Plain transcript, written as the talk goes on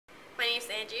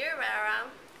Angie Rivera.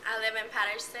 I live in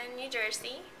Patterson, New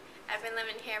Jersey. I've been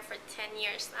living here for 10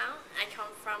 years now. I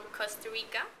come from Costa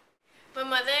Rica. My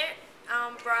mother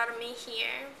brought me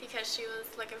here because she was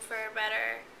looking for a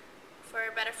better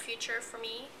future for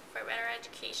me, for a better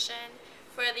education,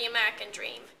 for the American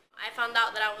dream. I found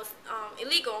out that I was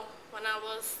illegal when I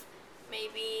was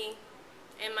maybe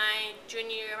in my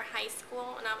junior year of high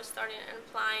school, and I was starting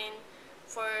applying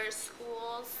for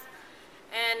schools,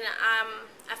 and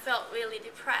I felt really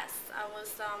depressed. I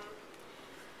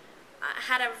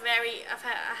had a very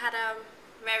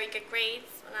good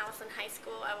grades when I was in high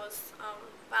school. I was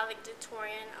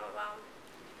valedictorian of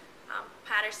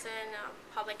Patterson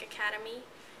Public Academy,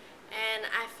 and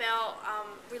I felt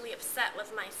really upset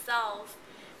with myself,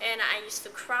 and I used to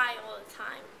cry all the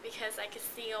time because I could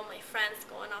see all my friends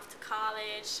going off to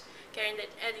college, getting the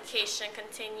education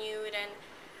continued, and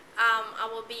I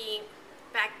will be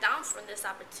back down from this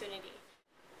opportunity.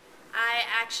 I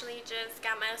actually just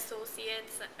got my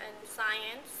associates in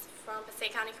science from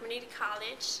Passaic County Community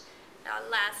College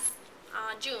last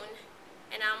June,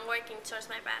 and I'm working towards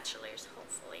my bachelor's,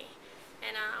 hopefully.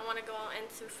 And I want to go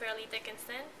into Fairleigh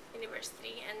Dickinson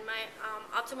University, and my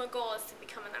ultimate goal is to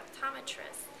become an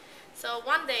optometrist. So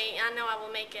one day, I know I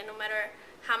will make it no matter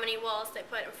how many walls they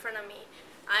put in front of me.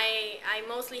 I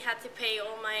mostly had to pay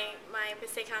all my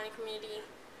Passaic County Community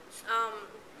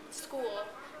school,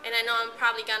 and I know I'm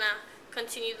probably gonna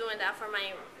continue doing that for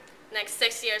my next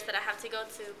 6 years that I have to go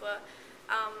to, but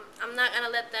I'm not gonna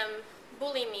let them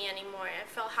bully me anymore. I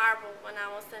felt horrible when I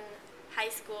was in high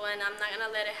school, and I'm not gonna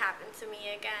let it happen to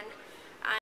me again.